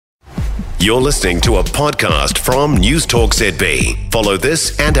You're listening to a podcast from News Talk ZB. Follow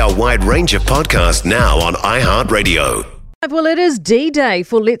this and our wide range of podcasts now on iHeartRadio. Well, it is D-Day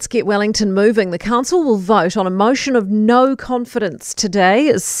for Let's Get Wellington Moving. The council will vote on a motion of no confidence today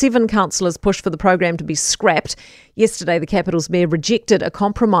as 7 councillors push for the program to be scrapped. Yesterday, the capital's mayor rejected a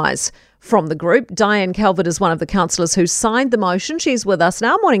compromise from the group. Diane Calvert is one of the councillors who signed the motion. She's with us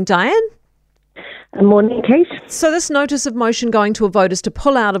now. Morning, Diane. Morning, Kate. So this notice of motion going to a vote is to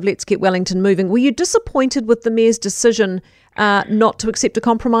pull out of Let's Get Wellington Moving. Were you disappointed with the mayor's decision not to accept a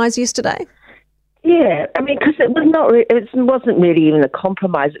compromise yesterday? Yeah, I mean, because it wasn't really even a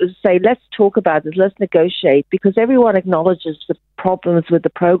compromise. It was to say, let's talk about this, let's negotiate, because everyone acknowledges the problems with the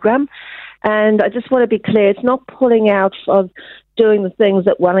program. And I just want to be clear, it's not pulling out of doing the things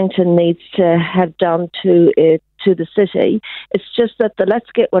that Wellington needs to have done to the city. It's just that the Let's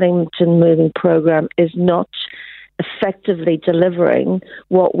Get Wellington Moving program is not effectively delivering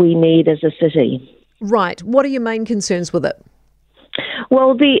what we need as a city. Right. What are your main concerns with it?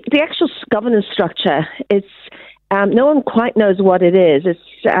 Well, the actual governance structure, it's no one quite knows what it is.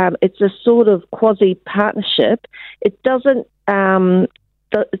 It's a sort of quasi-partnership. It doesn't.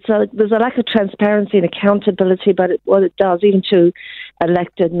 There's a lack of transparency and accountability about what it does, even to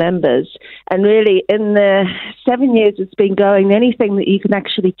elected members. And really, in the 7 years it's been going, the only thing that you can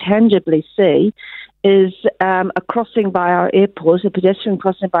actually tangibly see is a crossing by our airport, a pedestrian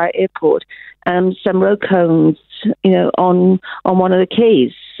crossing by our airport, some road cones, on one of the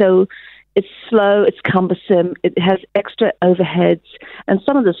quays. So it's slow, it's cumbersome, it has extra overheads, and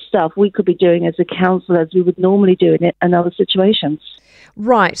some of the stuff we could be doing as a council as we would normally do in other situations.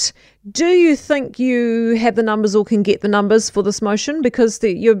 Right. Do you think you have the numbers or can get the numbers for this motion? Because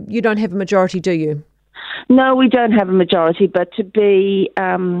you don't have a majority, do you? No, we don't have a majority, but to be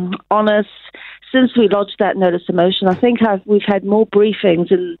honest, since we lodged that notice of motion, I think we've had more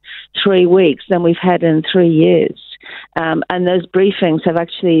briefings in 3 weeks than we've had in 3 years. And those briefings have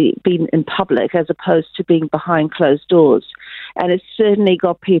actually been in public as opposed to being behind closed doors. And it's certainly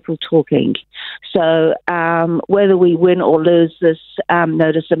got people talking. So whether we win or lose this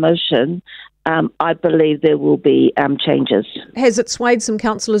notice of motion, I believe there will be changes. Has it swayed some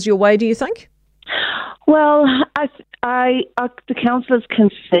councillors your way, do you think? Well, the councillors can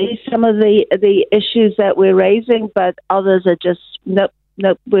see some of the issues that we're raising, but others are just, nope,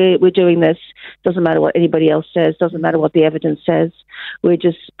 we're doing this. Doesn't matter what anybody else says. Doesn't matter what the evidence says. We're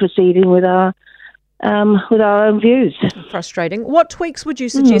just proceeding with our own views. Frustrating. What tweaks would you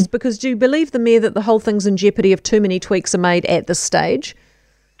suggest? Because do you believe the mayor that the whole thing's in jeopardy if too many tweaks are made at this stage?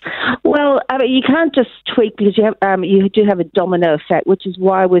 Well, I mean, you can't just tweak because you do have a domino effect, which is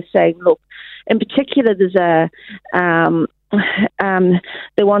why we're saying, look, in particular, there's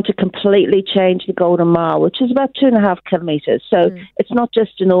they want to completely change the Golden Mile, which is about 2.5 kilometres. So it's not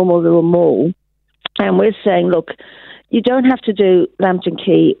just a normal little mall. And we're saying, look, you don't have to do Lambton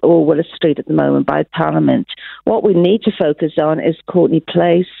Quay or Willis Street at the moment by Parliament. What we need to focus on is Courtney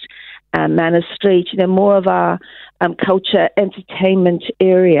Place, Manor Street, more of our culture, entertainment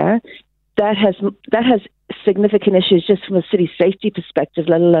area. That has significant issues just from a city safety perspective,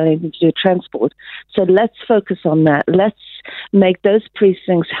 let alone anything to do with transport. So let's focus on that. Let's make those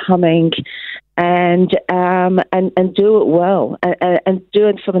precincts humming and do it well and do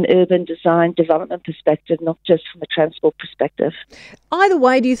it from an urban design development perspective, not just from a transport perspective. Either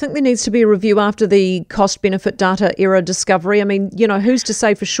way, do you think there needs to be a review after the cost-benefit data error discovery? I mean, who's to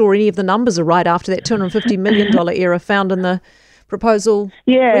say for sure any of the numbers are right after that $250 million error found in the proposal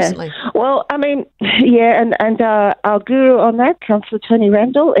recently? Well, I mean, and our guru on that, Councillor Tony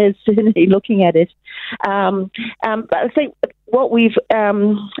Randall, is certainly looking at it. But I think what we've,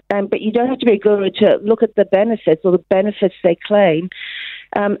 but you don't have to be a guru to look at the benefits or the benefits they claim.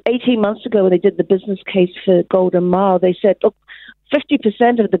 18 months ago when they did the business case for Golden Mile, they said, look,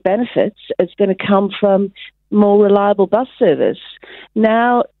 50% of the benefits is going to come from more reliable bus service.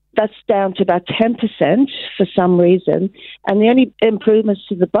 Now, that's down to about 10% for some reason. And the only improvements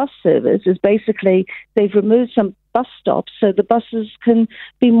to the bus service is basically they've removed some bus stops so the buses can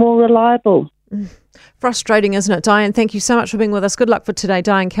be more reliable. Frustrating, isn't it? Diane, thank you so much for being with us. Good luck for today.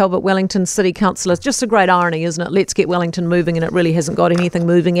 Diane Calvert, Wellington City Councillor. Just a great irony, isn't it? Let's get Wellington moving, and it really hasn't got anything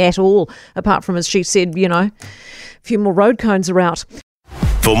moving at all, apart from, as she said, a few more road cones are out.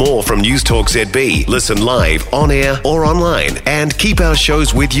 For more from News Talk ZB, listen live, on air or online, and keep our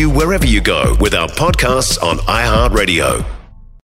shows with you wherever you go with our podcasts on iHeartRadio.